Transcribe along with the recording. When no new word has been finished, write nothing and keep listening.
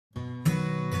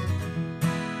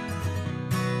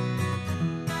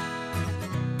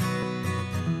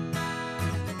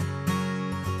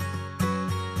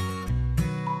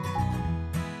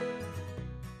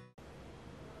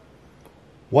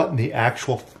What in the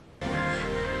actual...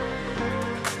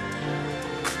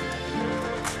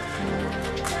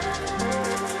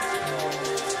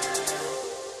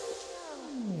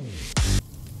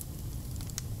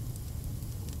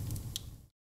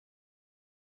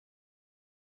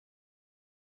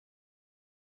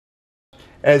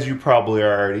 As you probably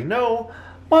already know,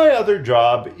 my other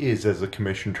job is as a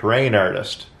commissioned terrain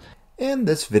artist. And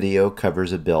this video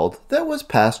covers a build that was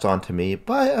passed on to me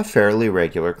by a fairly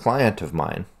regular client of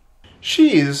mine.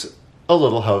 She's a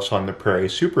little House on the Prairie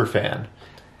superfan,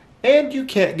 and you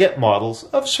can't get models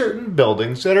of certain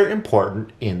buildings that are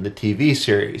important in the TV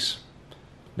series.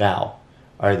 Now,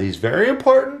 are these very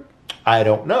important? I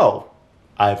don't know.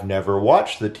 I've never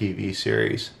watched the TV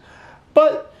series.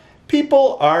 But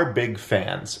people are big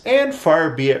fans, and far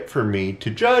be it for me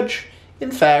to judge. In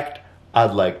fact,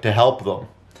 I'd like to help them.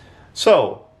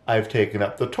 So, I've taken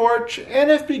up the torch and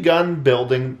have begun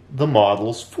building the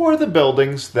models for the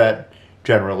buildings that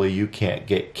generally you can't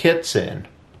get kits in.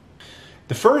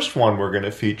 The first one we're going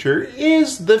to feature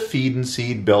is the Feed and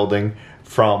Seed building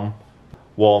from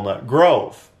Walnut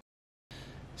Grove.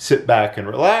 Sit back and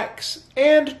relax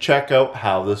and check out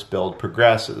how this build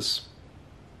progresses.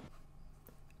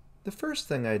 The first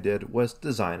thing I did was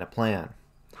design a plan.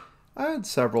 I had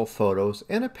several photos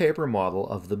and a paper model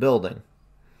of the building,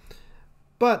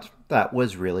 but that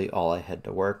was really all I had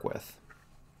to work with.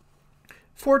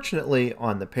 Fortunately,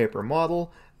 on the paper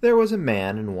model, there was a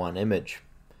man in one image.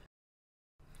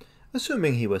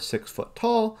 Assuming he was 6 foot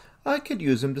tall, I could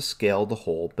use him to scale the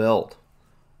whole build.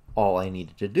 All I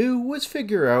needed to do was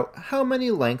figure out how many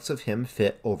lengths of him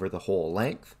fit over the whole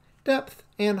length, depth,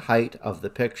 and height of the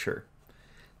picture.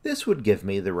 This would give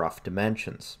me the rough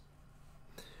dimensions.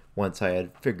 Once I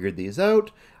had figured these out,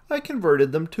 I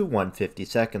converted them to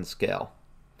 1/52nd scale.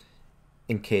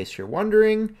 In case you're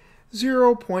wondering,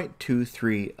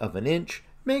 0.23 of an inch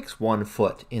makes 1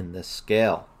 foot in this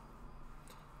scale.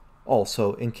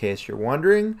 Also, in case you're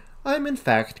wondering, I'm in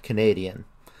fact Canadian,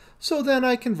 so then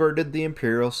I converted the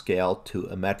imperial scale to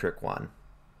a metric one.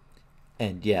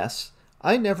 And yes,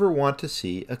 I never want to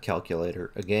see a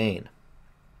calculator again.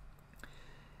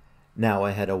 Now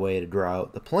I had a way to draw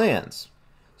out the plans,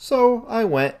 so I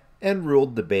went and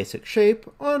ruled the basic shape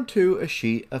onto a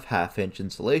sheet of 1/2-inch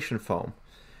insulation foam.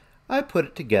 I put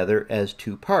it together as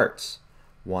 2 parts,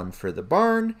 one for the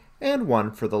barn and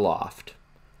one for the loft.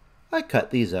 I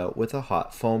cut these out with a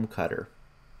hot foam cutter.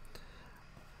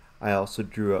 I also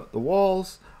drew out the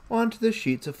walls onto the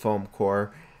sheets of foam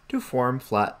core to form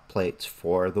flat plates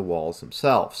for the walls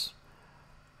themselves.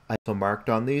 I also marked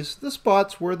on these the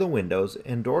spots where the windows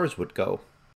and doors would go.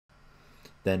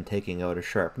 Then, taking out a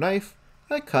sharp knife,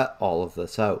 I cut all of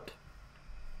this out.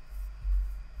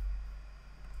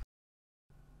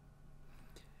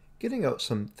 Getting out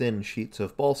some thin sheets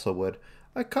of balsa wood,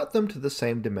 I cut them to the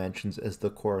same dimensions as the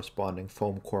corresponding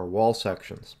foam core wall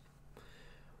sections.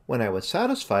 When I was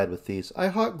satisfied with these, I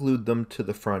hot glued them to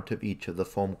the front of each of the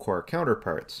foam core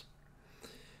counterparts.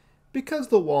 Because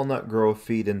the Walnut Grove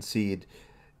Feed and Seed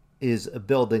is a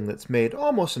building that's made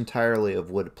almost entirely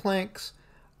of wood planks,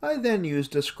 I then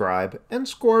used a scribe and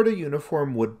scored a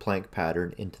uniform wood plank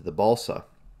pattern into the balsa.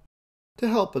 To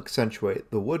help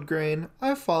accentuate the wood grain,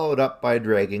 I followed up by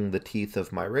dragging the teeth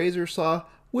of my razor saw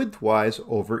widthwise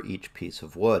over each piece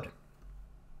of wood.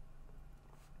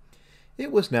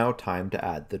 It was now time to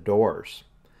add the doors.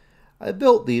 I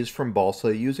built these from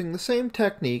balsa using the same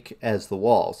technique as the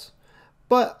walls,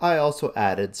 but I also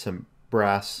added some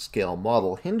brass scale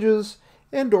model hinges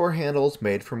and door handles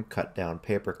made from cut down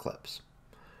paper clips.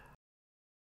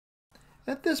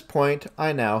 At this point,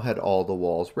 I now had all the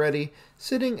walls ready,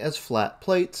 sitting as flat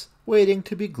plates, waiting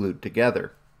to be glued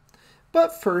together.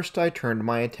 But first I turned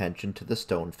my attention to the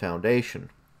stone foundation.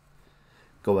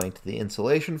 Going to the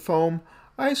insulation foam,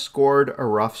 I scored a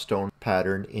rough stone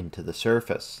pattern into the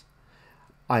surface.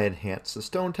 I enhanced the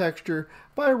stone texture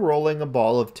by rolling a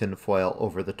ball of tinfoil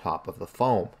over the top of the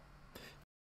foam.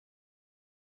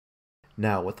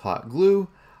 Now with hot glue,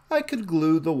 I could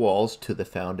glue the walls to the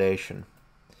foundation.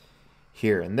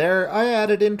 Here and there, I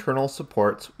added internal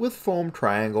supports with foam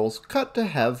triangles cut to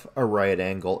have a right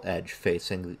angle edge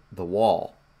facing the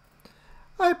wall.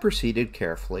 I proceeded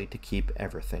carefully to keep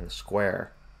everything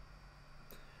square.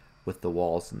 With the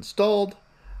walls installed,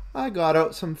 I got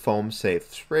out some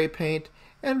foam-safe spray paint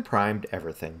and primed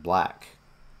everything black.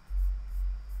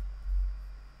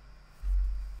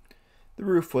 The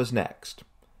roof was next.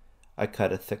 I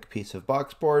cut a thick piece of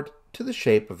boxboard to the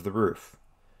shape of the roof.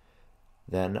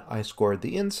 Then I scored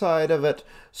the inside of it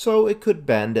so it could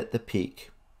bend at the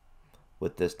peak.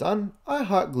 With this done, I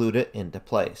hot glued it into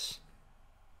place.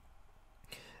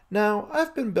 Now,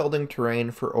 I've been building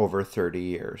terrain for over 30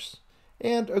 years,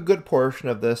 and a good portion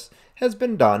of this has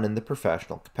been done in the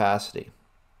professional capacity.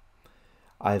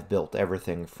 I've built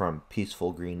everything from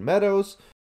peaceful green meadows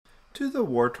to the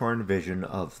war-torn vision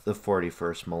of the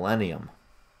 41st millennium.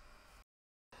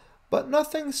 But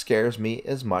nothing scares me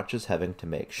as much as having to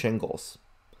make shingles.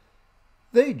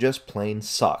 They just plain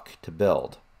suck to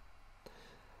build.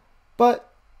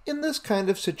 But in this kind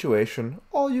of situation,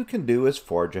 all you can do is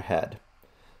forge ahead.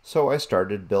 So I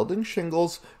started building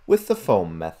shingles with the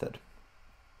foam method.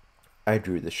 I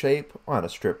drew the shape on a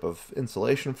strip of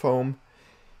insulation foam,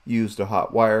 used a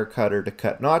hot wire cutter to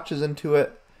cut notches into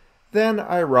it, then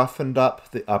I roughened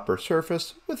up the upper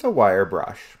surface with a wire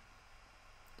brush.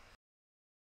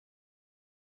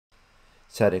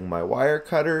 Setting my wire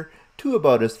cutter to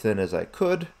about as thin as I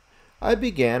could, I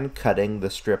began cutting the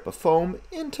strip of foam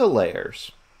into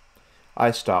layers.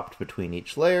 I stopped between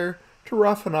each layer to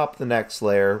roughen up the next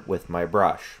layer with my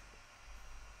brush.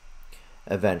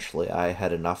 Eventually I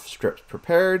had enough strips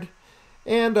prepared,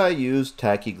 and I used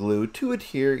tacky glue to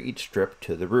adhere each strip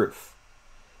to the roof.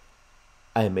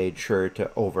 I made sure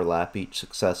to overlap each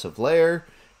successive layer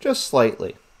just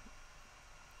slightly.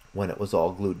 When it was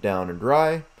all glued down and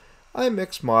dry, I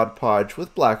mixed Mod Podge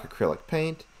with black acrylic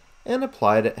paint and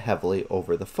applied it heavily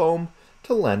over the foam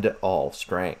to lend it all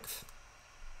strength.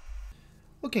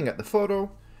 Looking at the photo,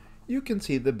 you can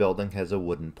see the building has a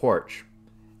wooden porch,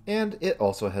 and it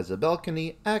also has a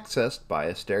balcony accessed by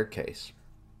a staircase.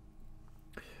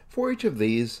 For each of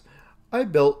these, I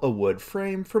built a wood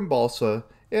frame from balsa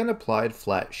and applied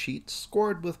flat sheets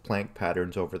scored with plank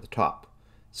patterns over the top,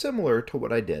 similar to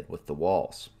what I did with the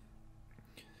walls.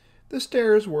 The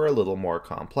stairs were a little more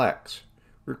complex,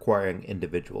 requiring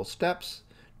individual steps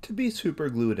to be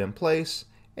superglued in place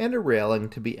and a railing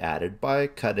to be added by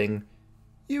cutting,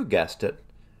 you guessed it,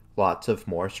 lots of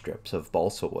more strips of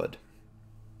balsa wood.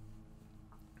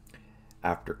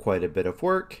 After quite a bit of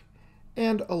work,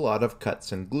 and a lot of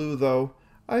cuts and glue though,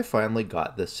 I finally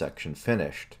got this section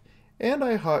finished, and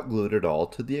I hot glued it all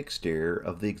to the exterior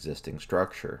of the existing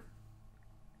structure.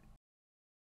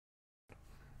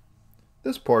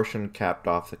 This portion capped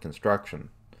off the construction,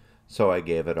 so I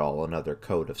gave it all another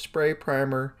coat of spray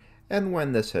primer, and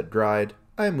when this had dried,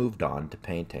 I moved on to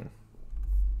painting.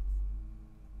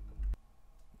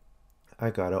 I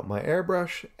got out my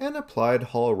airbrush and applied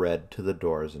Hull Red to the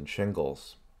doors and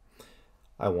shingles.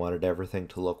 I wanted everything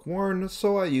to look worn,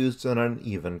 so I used an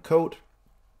uneven coat,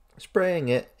 spraying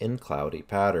it in cloudy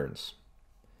patterns.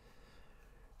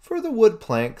 For the wood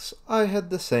planks, I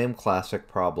had the same classic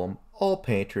problem all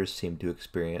painters seem to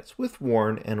experience with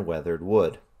worn and weathered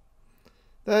wood.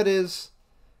 That is,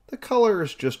 the color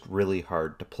is just really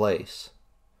hard to place.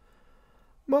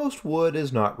 Most wood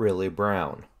is not really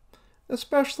brown,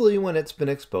 especially when it's been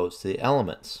exposed to the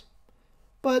elements,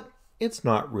 but it's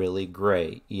not really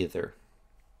gray either.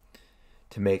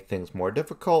 To make things more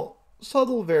difficult,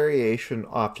 subtle variation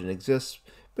often exists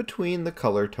between the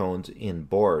color tones in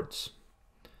boards.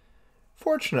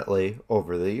 Fortunately,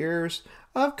 over the years,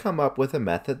 I've come up with a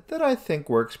method that I think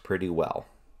works pretty well.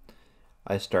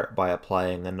 I start by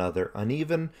applying another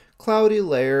uneven, cloudy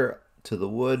layer to the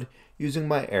wood using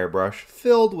my airbrush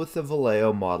filled with the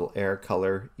Vallejo Model Air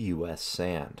Color US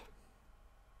Sand.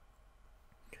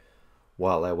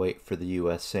 While I wait for the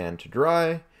US Sand to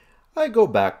dry, I go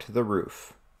back to the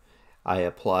roof. I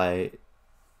apply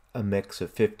a mix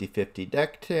of 50/50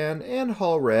 deck tan and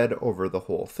Hull Red over the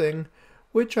whole thing,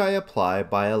 which I apply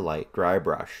by a light dry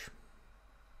brush.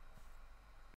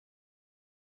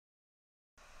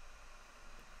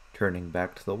 Turning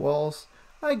back to the walls,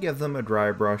 I give them a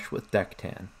dry brush with deck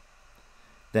tan.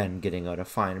 Then getting out a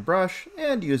fine brush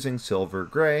and using silver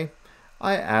gray,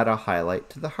 I add a highlight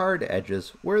to the hard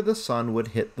edges where the sun would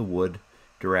hit the wood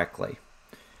directly.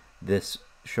 This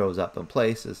shows up in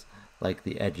places like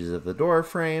the edges of the door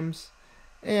frames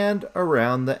and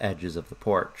around the edges of the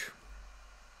porch.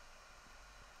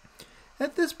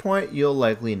 At this point, you'll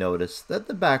likely notice that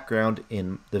the background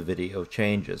in the video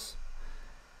changes.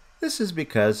 This is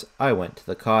because I went to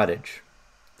the cottage.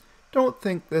 Don't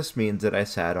think this means that I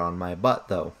sat on my butt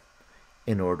though.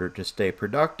 In order to stay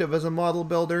productive as a model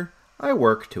builder, I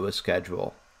work to a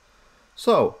schedule.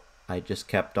 So, I just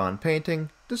kept on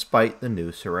painting despite the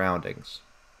new surroundings.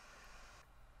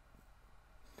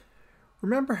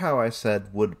 Remember how I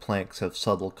said wood planks have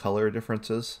subtle color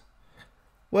differences?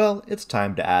 Well, it's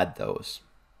time to add those.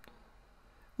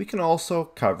 We can also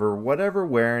cover whatever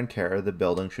wear and tear the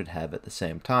building should have at the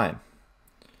same time.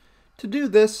 To do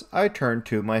this, I turn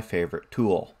to my favorite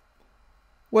tool,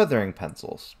 weathering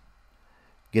pencils.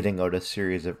 Getting out a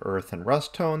series of earth and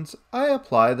rust tones, I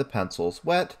apply the pencils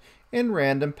wet in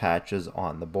random patches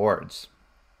on the boards.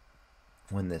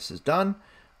 When this is done,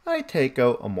 I take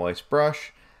out a moist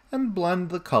brush and blend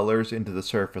the colors into the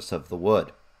surface of the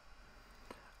wood.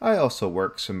 I also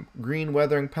work some green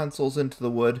weathering pencils into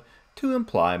the wood to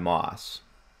imply moss.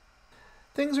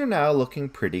 Things are now looking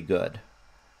pretty good,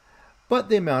 but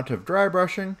the amount of dry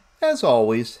brushing, as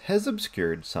always, has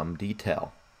obscured some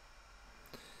detail.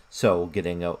 So,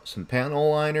 getting out some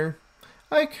panel liner,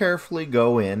 I carefully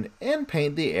go in and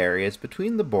paint the areas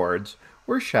between the boards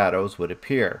where shadows would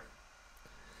appear.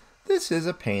 This is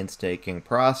a painstaking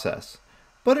process,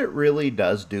 but it really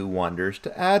does do wonders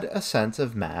to add a sense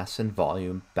of mass and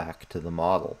volume back to the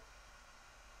model.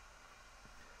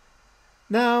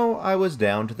 Now I was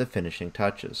down to the finishing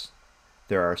touches.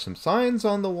 There are some signs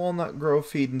on the Walnut Grove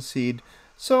feed and seed,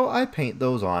 so I paint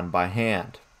those on by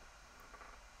hand.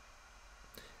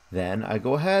 Then I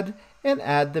go ahead and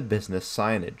add the business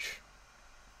signage.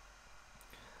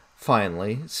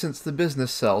 Finally, since the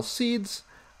business sells seeds,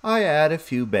 I add a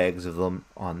few bags of them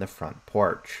on the front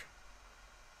porch.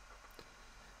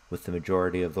 With the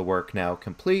majority of the work now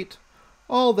complete,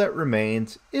 all that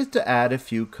remains is to add a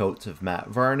few coats of matte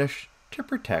varnish to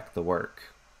protect the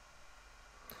work.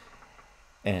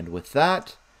 And with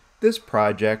that, this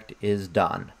project is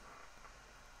done.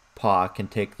 Pa can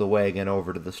take the wagon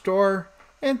over to the store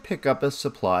and pick up his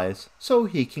supplies so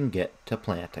he can get to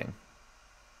planting.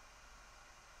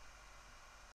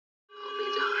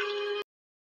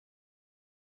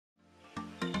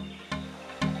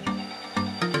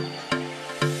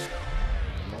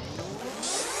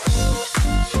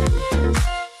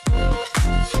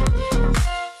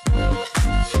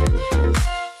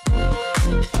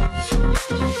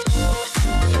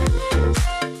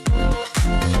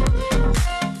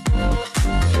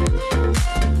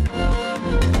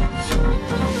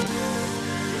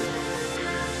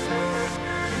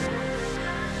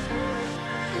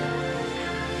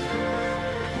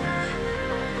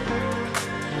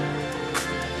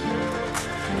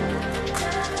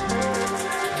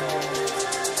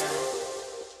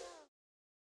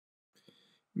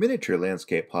 Miniature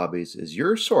Landscape Hobbies is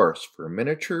your source for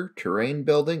miniature, terrain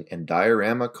building, and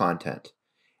diorama content,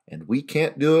 and we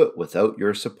can't do it without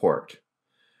your support.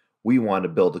 We want to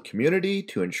build a community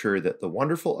to ensure that the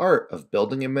wonderful art of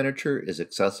building a miniature is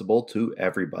accessible to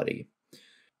everybody.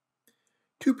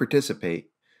 To participate,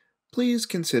 please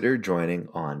consider joining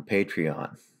on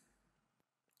Patreon.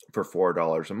 For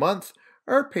 $4 a month,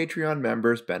 our Patreon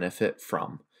members benefit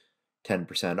from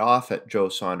 10% off at Joe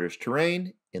Saunders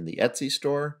Terrain in the Etsy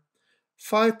store,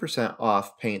 5%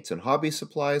 off paints and hobby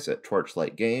supplies at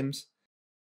Torchlight Games,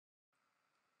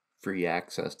 free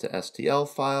access to STL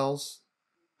files,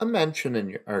 a mention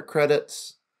in our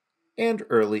credits, and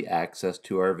early access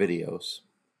to our videos.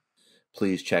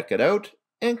 Please check it out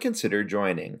and consider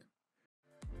joining.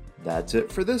 That's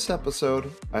it for this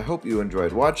episode. I hope you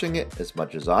enjoyed watching it as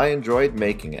much as I enjoyed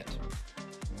making it.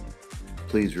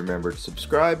 Please remember to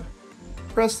subscribe,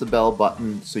 press the bell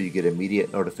button so you get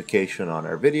immediate notification on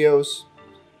our videos,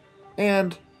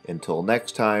 and until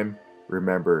next time,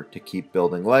 remember to keep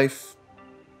building life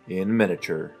in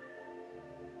miniature.